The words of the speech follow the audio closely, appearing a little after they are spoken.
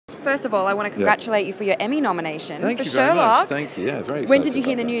first of all, I want to congratulate you for your Emmy nomination Thank for you Sherlock. very much. Thank you. Yeah, very excited. When did you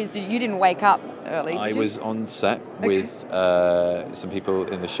hear the news? You didn't wake up early, did I you? was on set with some people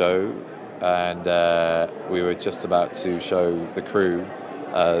in the show, and we were just about to show the crew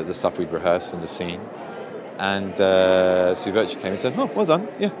the stuff we'd rehearsed in the scene. And Sue virtually came and said, "Oh, well done.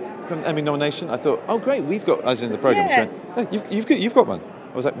 Yeah, got an Emmy nomination." I thought, "Oh, great. We've got," as in the program. Yeah. She went, "Hey, you've got one."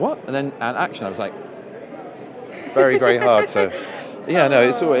 I was like, "What?" And then at action, I was like, very, very hard to. Yeah, no,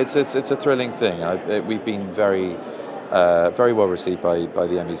 it's a thrilling thing. We've been very well received by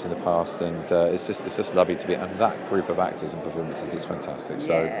the Emmys in the past, and it's just lovely to be. And that group of actors and performances is fantastic.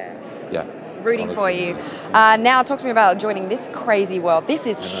 So, yeah. Rooting for you. Now, talk to me about joining this crazy world. This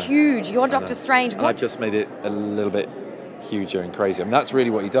is huge. You're Doctor Strange. And I've just made it a little bit huger and crazy. I mean, that's really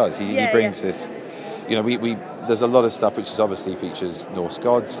what he does. He brings this. You know, there's a lot of stuff which is obviously features Norse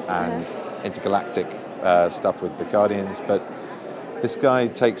gods and intergalactic stuff with the Guardians, but this guy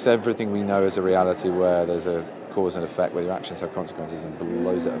takes everything we know as a reality where there's a cause and effect, where your actions have consequences, and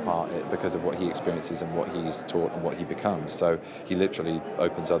blows it apart because of what he experiences and what he's taught and what he becomes. So he literally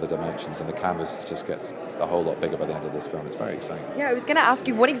opens other dimensions, and the canvas just gets a whole lot bigger by the end of this film. It's very exciting. Yeah, I was going to ask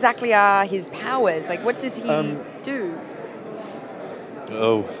you, what exactly are his powers? Like, what does he do?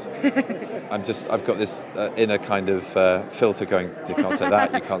 Oh, I've got this inner kind of filter going, you can't say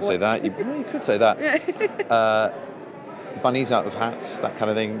that, you can't say that, you could say that. Bunnies out of hats, that kind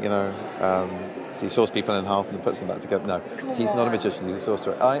of thing, you know. So he saws people in half and then puts them back together. No, he's not a magician, he's a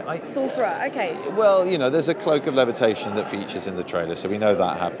sorcerer. Sorcerer, okay. Well, you know, there's a cloak of levitation that features in the trailer, so we know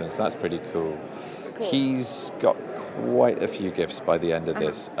that happens. That's pretty cool. He's got quite a few gifts by the end of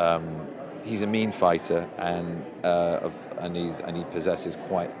this. He's a mean fighter, and he possesses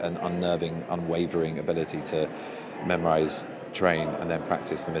quite an unnerving, unwavering ability to memorize, train, and then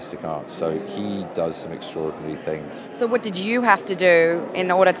practice the mystic arts. So he does some extraordinary things. So what did you have to do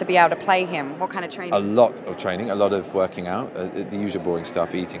in order to be able to play him? What kind of training? A lot of training, a lot of working out, the usual boring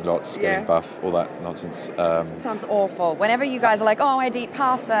stuff, eating lots, getting buff, all that nonsense. Sounds awful. Whenever you guys are like, "Oh, I'd eat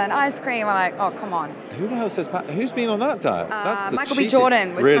pasta and ice cream," I'm like, "Oh, come on." Who the hell says who's been on that diet? That's the Michael B.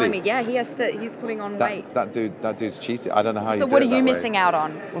 Jordan was really? telling me. Yeah, he's putting on weight. That dude's cheated. I don't know how you do it. So what are you that missing way. out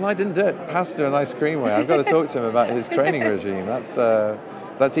on? Well, I didn't do it pasta and ice cream way. I've got to talk to him about his training regime.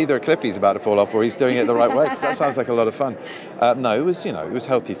 That's either a cliff he's about to fall off, or he's doing it the right way, because that sounds like a lot of fun. No, it was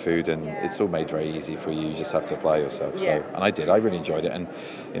healthy food, and it's all made very easy for you. You just have to apply yourself. So, and I did. I really enjoyed it, and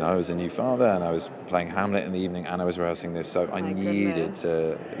I was a new father, and I was playing Hamlet in the evening, and I was rehearsing this. So I needed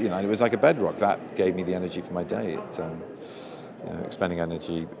to, and it was like a bedrock that gave me the energy for my day. Expending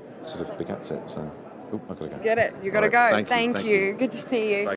energy sort of begets it. So, I've got to go. Get it? You got to go. Thank you. Good to see you. Bye.